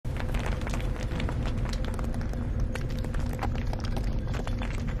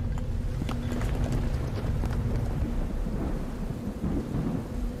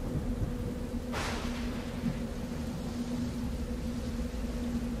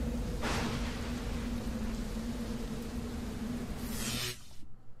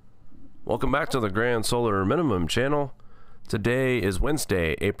Welcome back to the Grand Solar Minimum channel. Today is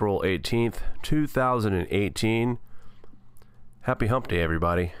Wednesday, April 18th, 2018. Happy Hump Day,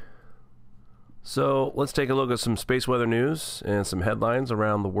 everybody. So let's take a look at some space weather news and some headlines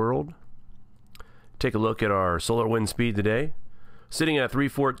around the world. Take a look at our solar wind speed today. Sitting at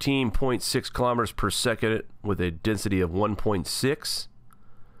 314.6 kilometers per second with a density of 1.6.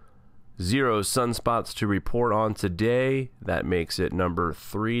 0 sunspots to report on today. That makes it number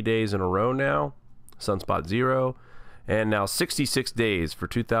 3 days in a row now. Sunspot 0. And now 66 days for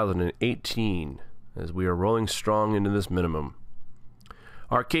 2018 as we are rolling strong into this minimum.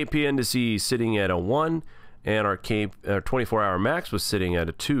 Our KP indices sitting at a 1 and our 24-hour max was sitting at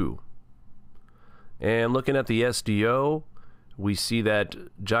a 2. And looking at the SDO, we see that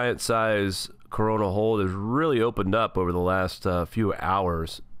giant size coronal hole has really opened up over the last few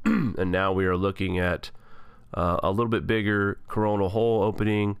hours. And now we are looking at a little bit bigger coronal hole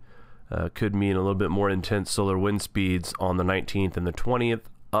opening. Could mean a little bit more intense solar wind speeds on the 19th and the 20th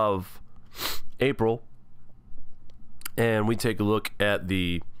of April. And we take a look at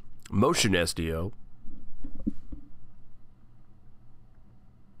the motion SDO.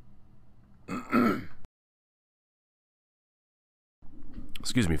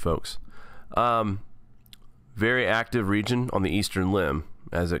 Excuse me, folks. Very active region on the eastern limb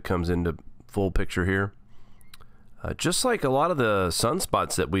as it comes into full picture here. Just like a lot of the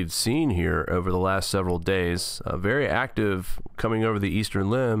sunspots that we've seen here over the last several days, very active coming over the eastern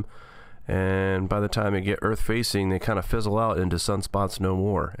limb, and by the time they get Earth facing, they kind of fizzle out into sunspots no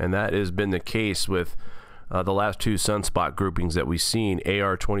more. And that has been the case with the last two sunspot groupings that we've seen,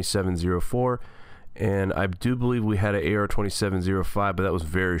 AR2704, and I do believe we had an AR2705, but that was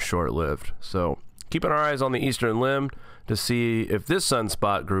very short-lived. So keeping our eyes on the eastern limb to see if this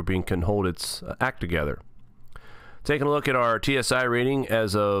sunspot grouping can hold its act together. Taking a look at our TSI rating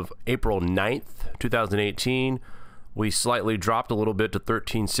as of April 9th, 2018, we slightly dropped a little bit to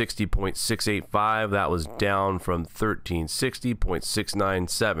 1360.685. That was down from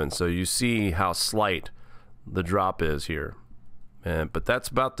 1360.697. So you see how slight the drop is here. But that's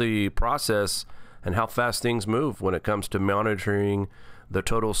about the process and how fast things move when it comes to monitoring the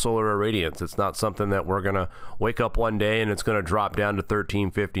total solar irradiance. It's not something that we're gonna wake up one day and it's gonna drop down to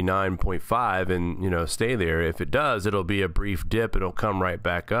 1359.5 and stay there. If it does, it'll be a brief dip. It'll come right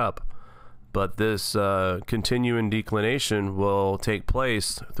back up. But this continuing declination will take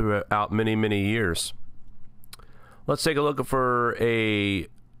place throughout many years. Let's take a look for a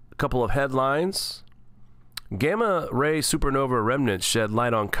couple of headlines. Gamma ray supernova remnants shed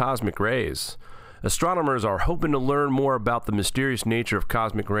light on cosmic rays. Astronomers are hoping to learn more about the mysterious nature of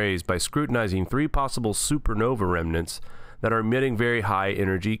cosmic rays by scrutinizing 3 possible supernova remnants that are emitting very high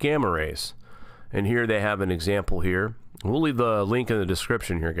energy gamma rays. And here they have an example here. We'll leave the link in the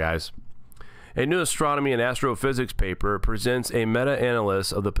description here, guys. A new astronomy and astrophysics paper presents a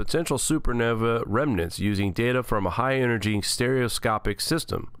meta-analysis of the potential supernova remnants using data from a high-energy stereoscopic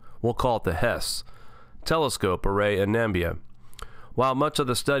system. We'll call it the HESS, Telescope Array Anambia. While much of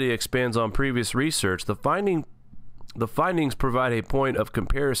the study expands on previous research, the findings provide a point of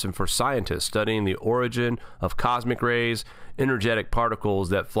comparison for scientists studying the origin of cosmic rays, energetic particles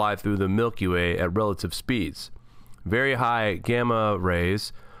that fly through the Milky Way at relative speeds. Very high gamma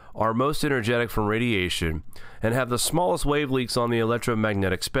rays are most energetic from radiation and have the smallest wavelengths on the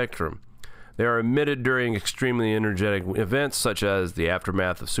electromagnetic spectrum. They are emitted during extremely energetic events such as the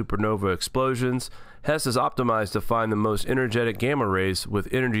aftermath of supernova explosions. HESS is optimized to find the most energetic gamma rays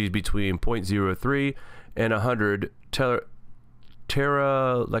with energies between 0.03 and 100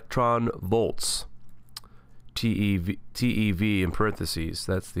 tera-electron volts. TeV in parentheses.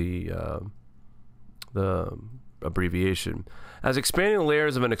 That's the abbreviation. As expanding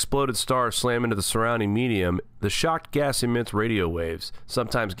layers of an exploded star slam into the surrounding medium, the shocked gas emits radio waves.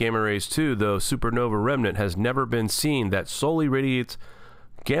 Sometimes gamma rays too, though supernova remnant has never been seen that solely radiates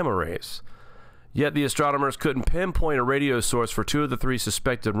gamma rays. Yet the astronomers couldn't pinpoint a radio source for 2 of the 3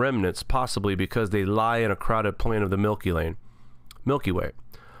 suspected remnants, possibly because they lie in a crowded plane of the Milky Way.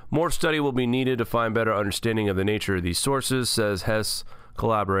 More study will be needed to find better understanding of the nature of these sources, says HESS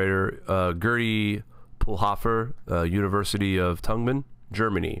collaborator Gerty Pulhofer, University of Tübingen,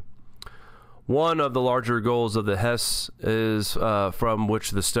 Germany. One of the larger goals of the HESS is, from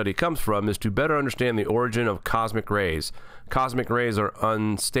which the study comes from, is to better understand the origin of cosmic rays. Cosmic rays are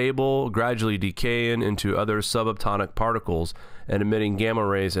unstable, gradually decaying into other subatomic particles and emitting gamma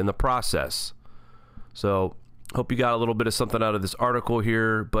rays in the process. So, hope you got a little bit of something out of this article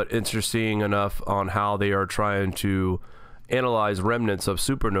here, but interesting enough on how they are trying to analyze remnants of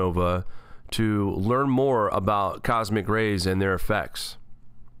supernova to learn more about cosmic rays and their effects.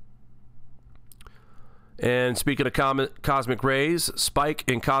 And speaking of cosmic rays, spike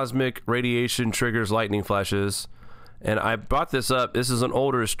in cosmic radiation triggers lightning flashes. And I brought this up. This is an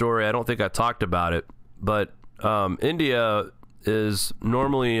older story. I don't think I talked about it. But India is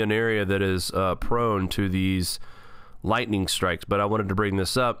normally an area that is prone to these lightning strikes. But I wanted to bring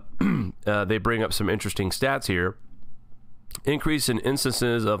this up. They bring up some interesting stats here. Increase in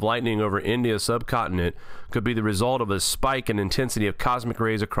instances of lightning over India's subcontinent could be the result of a spike in intensity of cosmic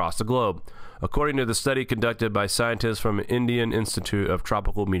rays across the globe, according to the study conducted by scientists from the Indian Institute of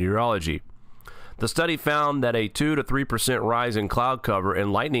Tropical Meteorology. The study found that a 2 to 3% rise in cloud cover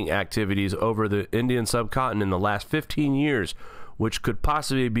and lightning activities over the Indian subcontinent in the last 15 years, which could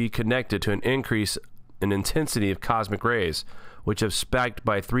possibly be connected to an increase in intensity of cosmic rays, which have spiked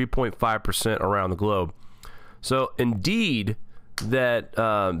by 3.5% around the globe. So indeed, that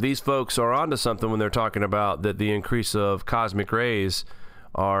these folks are onto something when they're talking about that the increase of cosmic rays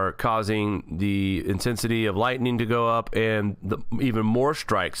are causing the intensity of lightning to go up and even more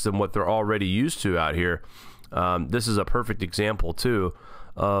strikes than what they're already used to out here. This is a perfect example too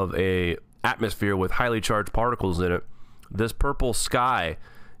of a atmosphere with highly charged particles in it. This purple sky,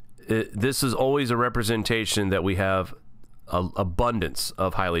 this is always a representation that we have abundance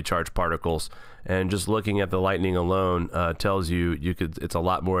of highly charged particles, and just looking at the lightning alone tells you it's a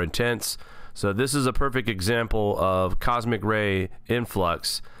lot more intense. So this is a perfect example of cosmic ray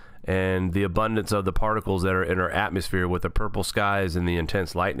influx and the abundance of the particles that are in our atmosphere with the purple skies and the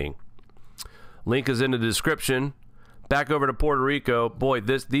intense lightning. Link is in the description. Back over to Puerto Rico. Boy,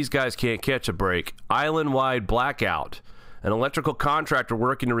 these guys can't catch a break. Island-wide blackout. An electrical contractor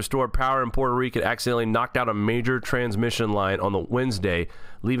working to restore power in Puerto Rico accidentally knocked out a major transmission line on the Wednesday,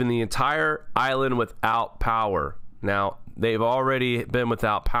 leaving the entire island without power. Now, they've already been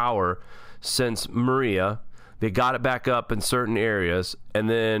without power since Maria. They got it back up in certain areas, and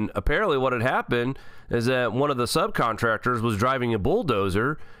then apparently what had happened is that one of the subcontractors was driving a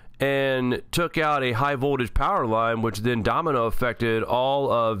bulldozer and took out a high voltage power line, which then domino affected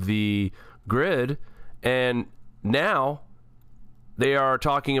all of the grid, and now they are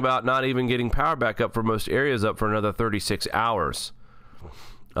talking about not even getting power back up for most areas up for another 36 hours.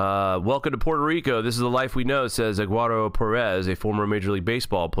 Welcome to Puerto Rico. This is the life we know, says Eduardo Perez, a former Major League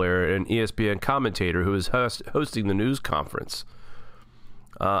Baseball player and ESPN commentator who is hosting the news conference.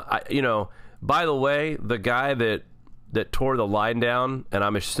 You know, by the way, the guy that tore the line down, and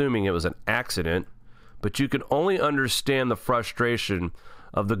I'm assuming it was an accident, but you can only understand the frustration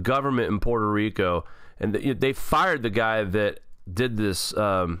of the government in Puerto Rico, and they fired the guy that did this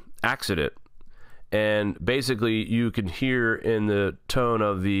accident. And basically, you can hear in the tone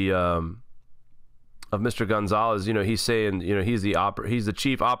of the of Mr. Gonzalez, you know, he's saying, you know, he's the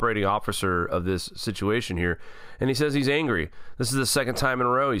chief operating officer of this situation here, and he says he's angry. This is the second time in a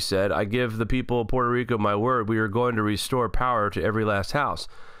row, he said. I give the people of Puerto Rico my word. We are going to restore power to every last house.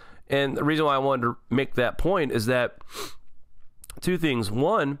 And the reason why I wanted to make that point is that two things.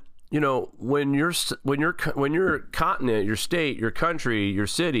 One, you know, when your continent, your state, your country, your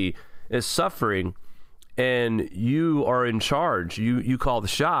city is suffering, and you are in charge, you call the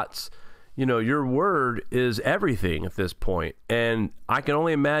shots, you know, your word is everything at this point. And I can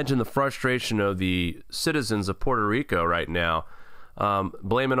only imagine the frustration of the citizens of Puerto Rico right now,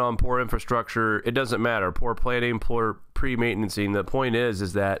 blaming on poor infrastructure. It doesn't matter, poor planning, poor pre-maintenancing. The point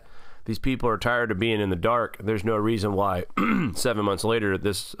is that these people are tired of being in the dark. There's no reason why 7 months later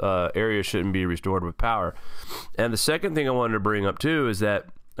this area shouldn't be restored with power. And the second thing I wanted to bring up too is that,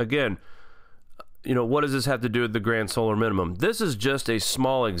 again, you know, what does this have to do with the grand solar minimum? This is just a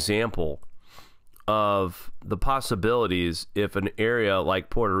small example of the possibilities if an area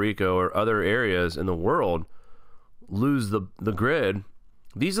like Puerto Rico or other areas in the world lose the grid.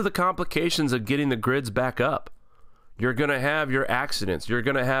 These are the complications of getting the grids back up. You're going to have your accidents. You're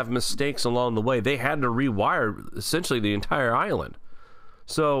going to have mistakes along the way. They had to rewire essentially the entire island.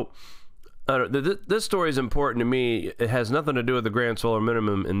 So this story is important to me. It has nothing to do with the grand solar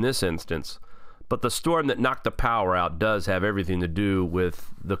minimum in this instance. But the storm that knocked the power out does have everything to do with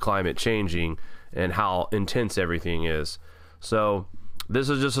the climate changing and how intense everything is. So this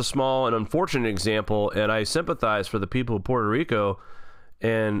is just a small and unfortunate example, and I sympathize for the people of Puerto Rico,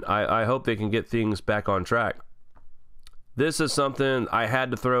 and I hope they can get things back on track. This is something I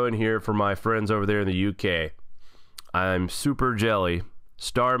had to throw in here for my friends over there in the UK. I'm super jelly.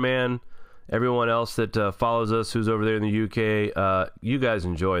 Starman, everyone else that follows us who's over there in the UK, you guys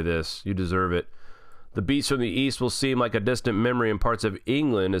enjoy this. You deserve it. The beats from the east will seem like a distant memory in parts of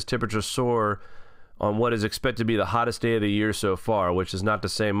England as temperatures soar on what is expected to be the hottest day of the year so far, which is not to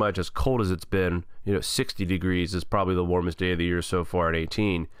say much. As cold as it's been, you know, 60 degrees is probably the warmest day of the year so far at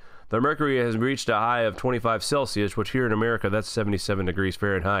 18. The mercury has reached a high of 25 Celsius, which here in America, that's 77 degrees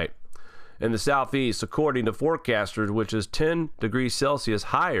Fahrenheit. In the southeast, according to forecasters, which is 10 degrees Celsius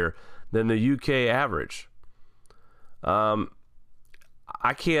higher than the UK average.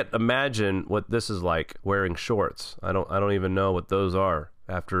 I can't imagine what this is like wearing shorts. I don't even know what those are.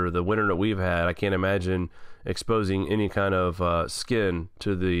 After the winter that we've had, I can't imagine exposing any kind of skin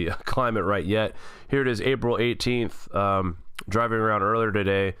to the climate right yet. Here it is, April 18th. Driving around earlier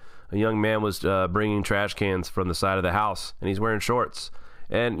today, a young man was bringing trash cans from the side of the house, and he's wearing shorts.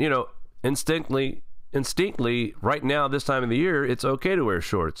 And, you know, instinctively, right now, this time of the year, it's okay to wear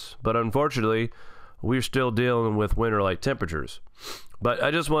shorts. But unfortunately, we're still dealing with winter-like temperatures. But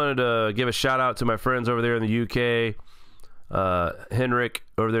I just wanted to give a shout-out to my friends over there in the UK. Henrik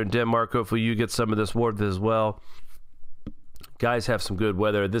over there in Denmark, hopefully you get some of this warmth as well. Guys, have some good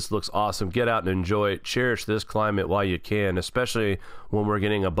weather. This looks awesome. Get out and enjoy it. Cherish this climate while you can, especially when we're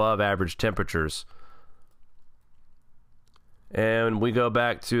getting above average temperatures. And we go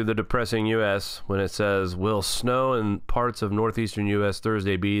back to the depressing U.S. when it says, will snow in parts of northeastern U.S.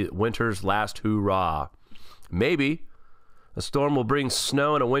 Thursday be winter's last hurrah? Maybe. A storm will bring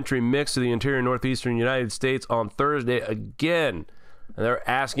snow and a wintry mix to the interior northeastern United States on Thursday again. And they're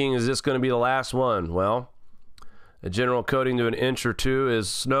asking, is this going to be the last one? Well, a general coating to an inch or two is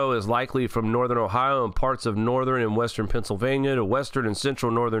snow is likely from northern Ohio and parts of northern and western Pennsylvania to western and central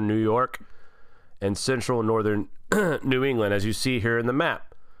northern New York and central and northern New England, as you see here in the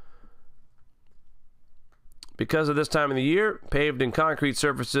map. Because of this time of the year, paved and concrete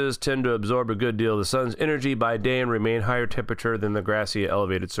surfaces tend to absorb a good deal of the sun's energy by day and remain higher temperature than the grassy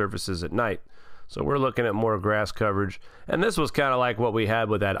elevated surfaces at night. So we're looking at more grass coverage. And this was kind of like what we had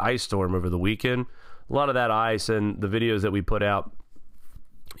with that ice storm over the weekend. A lot of that ice and the videos that we put out,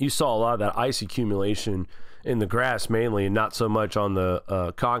 you saw a lot of that ice accumulation in the grass mainly, and not so much on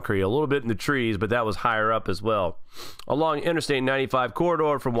the concrete. A little bit in the trees, but that was higher up as well. Along Interstate 95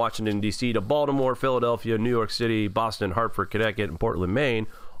 corridor from Washington, D.C. to Baltimore, Philadelphia, New York City, Boston, Hartford, Connecticut, and Portland, Maine,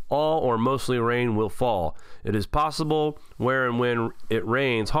 all or mostly rain will fall. It is possible where and when it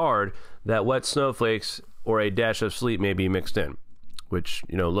rains hard that wet snowflakes or a dash of sleet may be mixed in, which,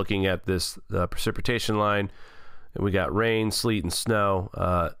 you know, looking at this precipitation line, we got rain, sleet, and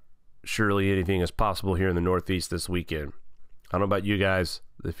snow. Surely anything is possible here in the Northeast this weekend. I don't know about you guys.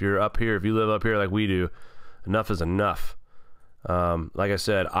 If you're up here, if you live up here like we do, enough is enough. Like I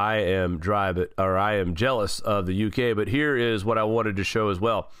said, I am jealous of the UK, but here is what I wanted to show as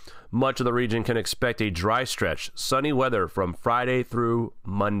well. Much of the region can expect a dry stretch, sunny weather from Friday through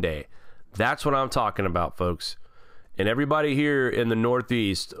Monday. That's what I'm talking about, folks. And everybody here in the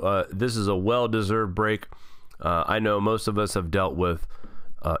Northeast, this is a well-deserved break. I know most of us have dealt with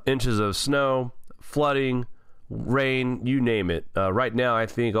inches of snow, flooding, rain, you name it. Right now, I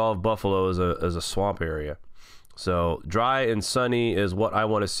think all of Buffalo is a swamp area. So dry and sunny is what I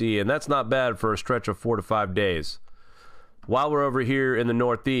want to see, and that's not bad for a stretch of 4 to 5 days. While we're over here in the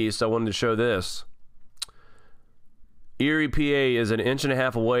Northeast, I wanted to show this. Erie, PA is an inch and a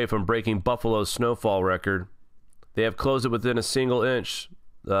half away from breaking Buffalo's snowfall record. They have closed it within a single inch.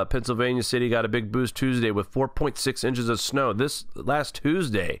 Pennsylvania City got a big boost Tuesday with 4.6 inches of snow this last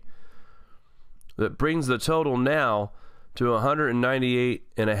Tuesday. That brings the total now to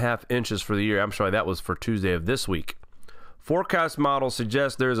 198.5 inches for the year. I'm sorry, that was for Tuesday of this week. Forecast models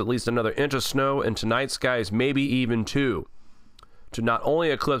suggest there's at least another inch of snow, and tonight's skies maybe even 2, to not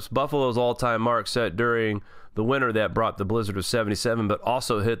only eclipse Buffalo's all-time mark set during the winter that brought the blizzard of 77, but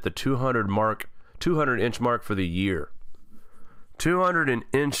also hit the 200-inch mark for the year. 200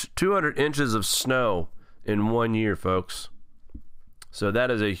 inches of snow in 1 year, folks. So that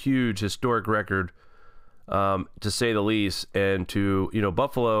is a huge historic record, to say the least. And to, you know,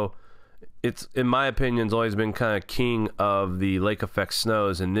 Buffalo, it's, in my opinion, has always been kind of king of the lake effect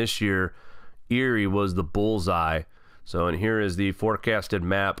snows. And this year, Erie was the bullseye. So, and here is the forecasted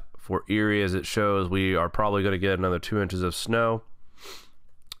map for Erie as it shows. We are probably going to get another 2 inches of snow.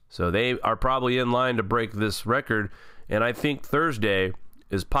 So they are probably in line to break this record. And I think Thursday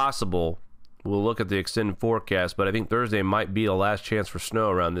is possible. We'll look at the extended forecast, but I think Thursday might be the last chance for snow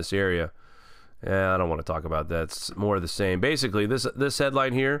around this area. I don't want to talk about that. It's more of the same. Basically, this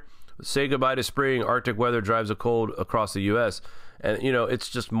headline here, say goodbye to spring, Arctic weather drives a cold across the U.S. And, you know, it's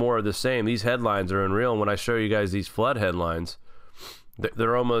just more of the same. These headlines are unreal. And when I show you guys these flood headlines,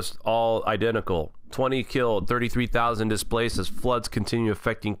 they're almost all identical. 20 killed, 33,000 displaced as floods continue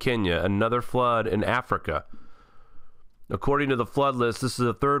affecting Kenya. Another flood in Africa. According to the flood list, this is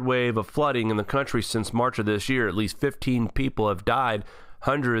the third wave of flooding in the country since March of this year. At least 15 people have died,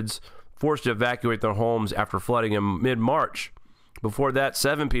 hundreds forced to evacuate their homes after flooding in mid-March. Before that,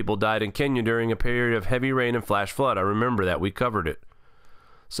 7 people died in Kenya during a period of heavy rain and flash flood. I remember that. We covered it.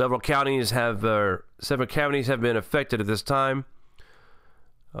 Several counties have been affected at this time.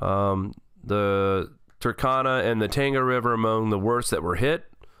 The Turkana and the Tanga River among the worst that were hit.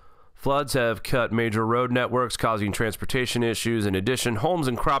 Floods have cut major road networks, causing transportation issues. In addition, homes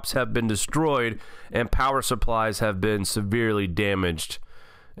and crops have been destroyed, and power supplies have been severely damaged.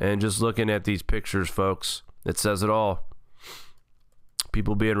 And just looking at these pictures, folks, it says it all.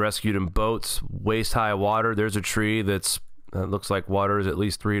 People being rescued in boats, waist-high water. There's a tree that looks like water is at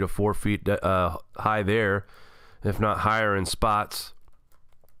least 3 to 4 feet high there, if not higher in spots.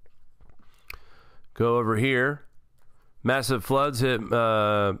 Go over here. Massive floods hit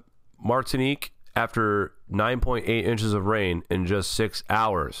Martinique after 9.8 inches of rain in just 6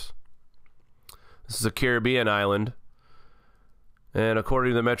 hours. This is a Caribbean island. And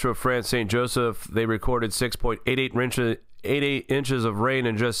according to the Metro France St. Joseph, they recorded 6.88 inches of rain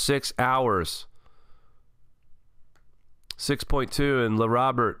in just 6 hours. 6.2 in Le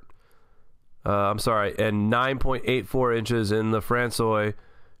Robert. And 9.84 inches in Le François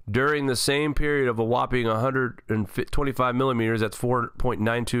during the same period of a whopping 125 millimeters. That's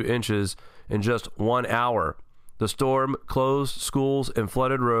 4.92 inches in just 1 hour. The storm closed schools and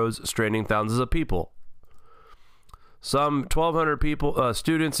flooded roads, stranding thousands of people. Some 1,200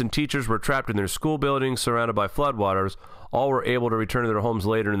 students and teachers were trapped in their school buildings surrounded by floodwaters. All were able to return to their homes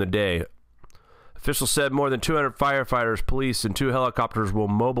later in the day. Officials said more than 200 firefighters, police, and 2 helicopters were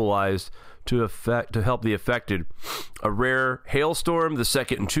mobilized to help the affected. A rare hailstorm, the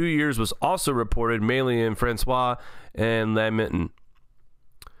second in 2 years, was also reported, mainly in Francois and Lamentin.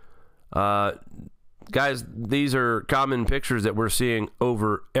 Guys, these are common pictures that we're seeing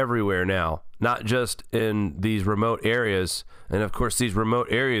over everywhere now, not just in these remote areas. And of course, these remote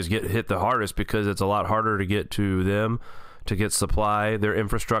areas get hit the hardest because it's a lot harder to get to them, to get supply. Their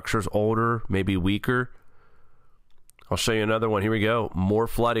infrastructure's older, maybe weaker. I'll show you another one. Here we go. More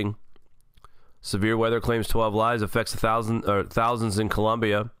flooding. Severe weather claims 12 lives, affects thousands in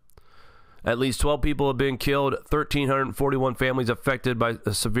Colombia. At least 12 people have been killed, 1,341 families affected by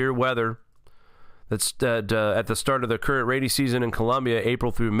severe weather. That's at the start of the current rainy season in Colombia,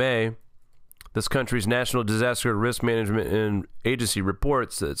 April through May. This country's National Disaster Risk Management Agency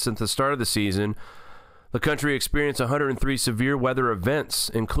reports that since the start of the season, the country experienced 103 severe weather events,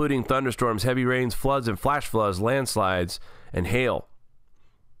 including thunderstorms, heavy rains, floods and flash floods, landslides, and hail.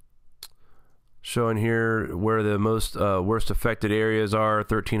 Showing here where the most worst affected areas are.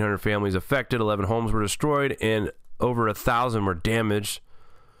 1,300 families affected, 11 homes were destroyed, and over 1,000 were damaged.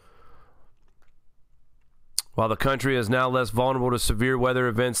 While the country is now less vulnerable to severe weather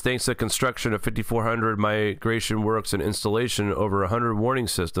events thanks to the construction of 5,400 migration works and installation over 100 warning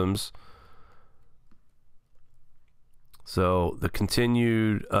systems. So the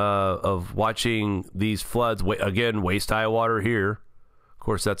continued of watching these floods, again, waist-high water here. Of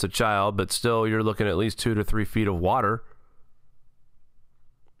course, that's a child, but still you're looking at least 2 to 3 feet of water.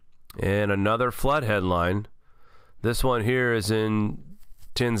 And another flood headline. This one here is in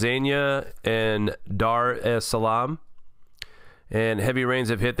Tanzania and Dar es Salaam. And heavy rains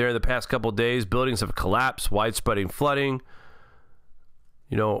have hit there the past couple of days. Buildings have collapsed, widespread flooding.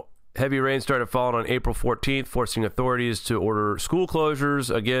 You know, heavy rain started falling on April 14th, forcing authorities to order school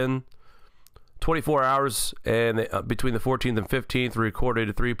closures again. 24 hours and between the 14th and 15th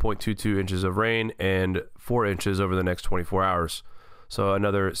recorded 3.22 inches of rain and 4 inches over the next 24 hours. So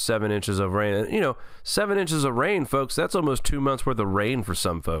another 7 inches of rain. And, you know, 7 inches of rain, folks, that's almost 2 months worth of rain for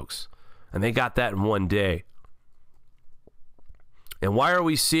some folks. And they got that in one day. And why are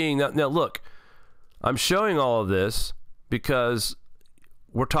we seeing that? Now, look, I'm showing all of this because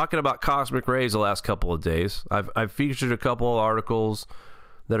we're talking about cosmic rays the last couple of days. I've featured a couple of articles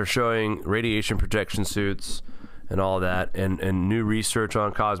that are showing radiation protection suits and all that, and new research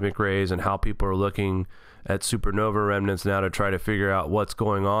on cosmic rays and how people are looking at supernova remnants now to try to figure out what's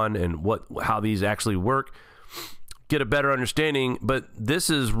going on and how these actually work, get a better understanding. But this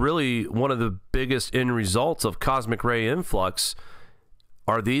is really one of the biggest end results of cosmic ray influx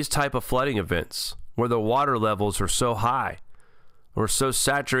are these type of flooding events where the water levels are so high. We're so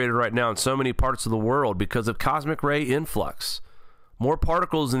saturated right now in so many parts of the world because of cosmic ray influx. More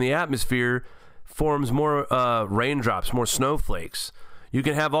particles in the atmosphere forms more raindrops, more snowflakes. You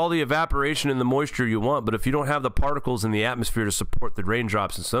can have all the evaporation and the moisture you want, but if you don't have the particles in the atmosphere to support the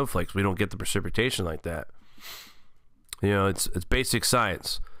raindrops and snowflakes, we don't get the precipitation like that. You know, it's basic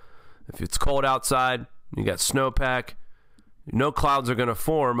science. If it's cold outside, you got snowpack, no clouds are going to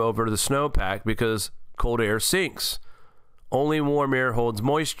form over the snowpack because cold air sinks. Only warm air holds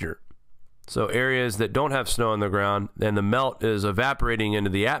moisture. So areas that don't have snow on the ground and the melt is evaporating into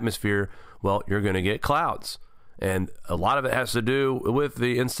the atmosphere, well, you're going to get clouds. And a lot of it has to do with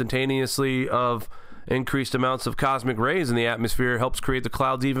the instantaneously of increased amounts of cosmic rays in the atmosphere helps create the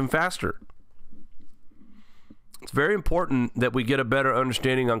clouds even faster. It's very important that we get a better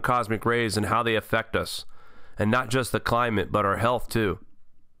understanding on cosmic rays and how they affect us. And not just the climate, but our health too.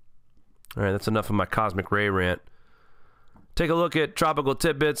 All right, that's enough of my cosmic ray rant. Take a look at tropical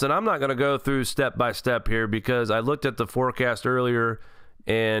tidbits, and I'm not going to go through step by step here because I looked at the forecast earlier,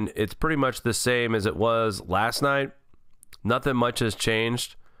 and it's pretty much the same as it was last night. Nothing much has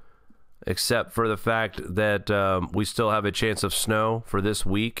changed, except for the fact that we still have a chance of snow for this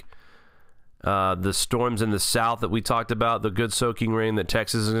week. The storms in the south that we talked about, the good soaking rain that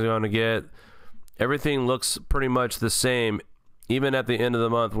Texas is going to get, everything looks pretty much the same, even at the end of the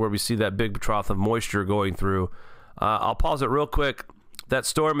month where we see that big trough of moisture going through. I'll pause it real quick. That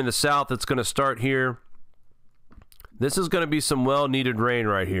storm in the south that's going to start here, this is going to be some well-needed rain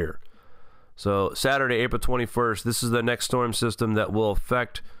right here. So Saturday, April 21st, this is the next storm system that will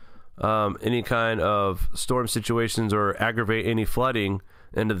affect any kind of storm situations or aggravate any flooding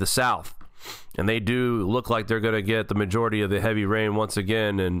into the south. And they do look like they're going to get the majority of the heavy rain once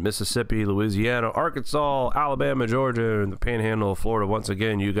again in Mississippi, Louisiana, Arkansas, Alabama, Georgia, and the panhandle of Florida. Once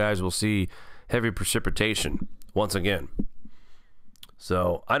again, you guys will see heavy precipitation once again.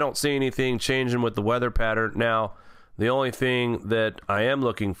 So I don't see anything changing with the weather pattern. Now, the only thing that I am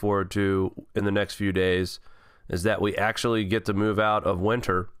looking forward to in the next few days is that we actually get to move out of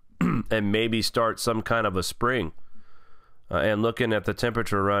winter and maybe start some kind of a spring. And looking at the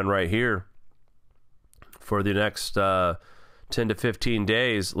temperature run right here for the next 10 to 15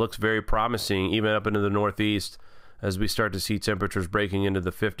 days looks very promising, even up into the Northeast, as we start to see temperatures breaking into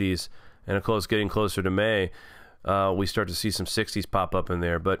the 50s and getting closer to May. We start to see some 60s pop up in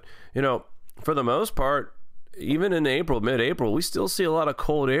there. But, you know, for the most part, even in April, mid-April, we still see a lot of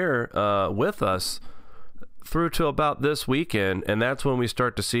cold air with us through to about this weekend. And that's when we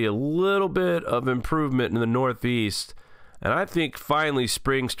start to see a little bit of improvement in the Northeast. And I think finally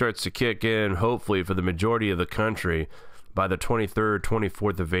spring starts to kick in, hopefully, for the majority of the country by the 23rd,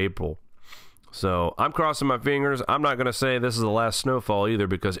 24th of April. So I'm crossing my fingers. I'm not going to say this is the last snowfall either,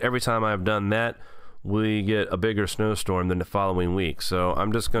 because every time I've done that, we get a bigger snowstorm than the following week. So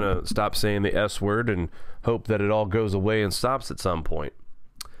I'm just going to stop saying the S word and hope that it all goes away and stops at some point.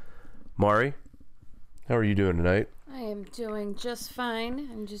 Mari, how are you doing tonight? I am doing just fine.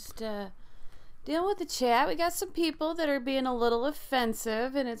 I'm just dealing with the chat. We got some people that are being a little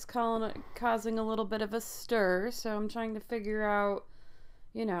offensive, and it's causing a little bit of a stir. So I'm trying to figure out,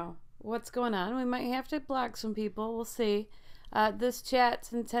 you know, what's going on. We might have to block some people. We'll see. This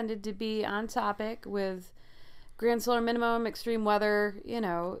chat's intended to be on topic with grand solar minimum, extreme weather, you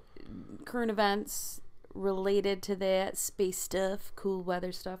know, current events related to that, space stuff, cool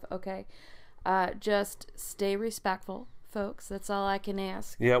weather stuff. Okay. Just stay respectful, folks. That's all I can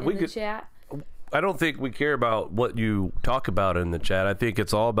ask. Yeah, in the chat. I don't think we care about what you talk about in the chat. I think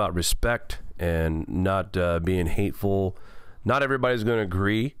it's all about respect and not being hateful. Not everybody's going to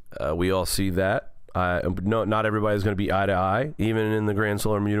agree. We all see that. No, not everybody's going to be eye to eye, even in the grand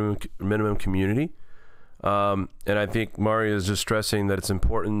solar minimum community. And I think Mari is just stressing that it's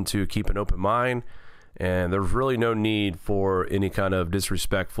important to keep an open mind. And there's really no need for any kind of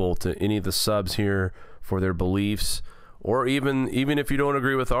disrespectful to any of the subs here for their beliefs. Or even if you don't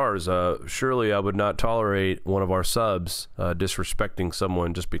agree with ours, surely I would not tolerate one of our subs disrespecting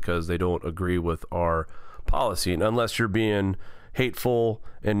someone just because they don't agree with our policy. And unless you're being hateful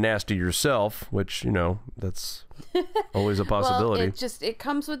and nasty yourself, which, you know, that's always a possibility. Well, it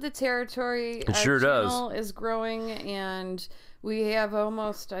comes with the territory. It sure does. Our channel is growing, and we have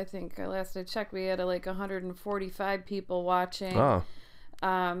almost, I think, last I checked, we had like 145 people watching. Oh.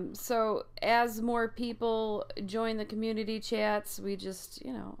 So as more people join the community chats, we just,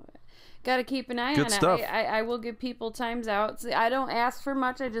 you know, got to keep an eye on stuff. it. I will give people times out. I don't ask for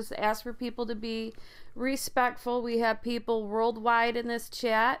much. I just ask for people to be respectful. We have people worldwide in this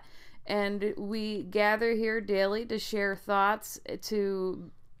chat, and we gather here daily to share thoughts,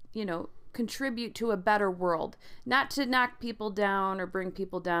 to, you know, contribute to a better world, not to knock people down or bring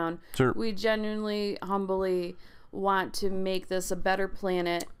people down. Sure. We genuinely, humbly want to make this a better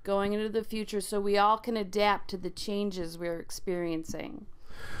planet going into the future so we all can adapt to the changes we're experiencing.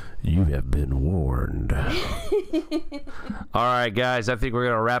 You have been warned. All right, guys, I think we're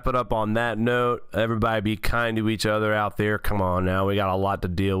going to wrap it up on that note. Everybody be kind to each other out there. Come on now. We got a lot to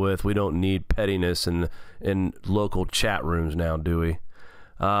deal with. We don't need pettiness in local chat rooms now, do we?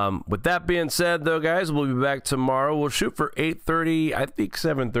 With that being said, though, guys, we'll be back tomorrow. We'll shoot for 8:30. I think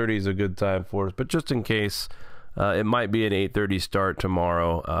 7:30 is a good time for us, but just in case, it might be an 8:30 start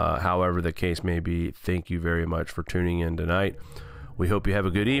tomorrow. However the case may be, thank you very much for tuning in tonight. We hope you have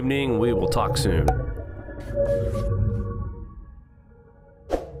a good evening. We will talk soon.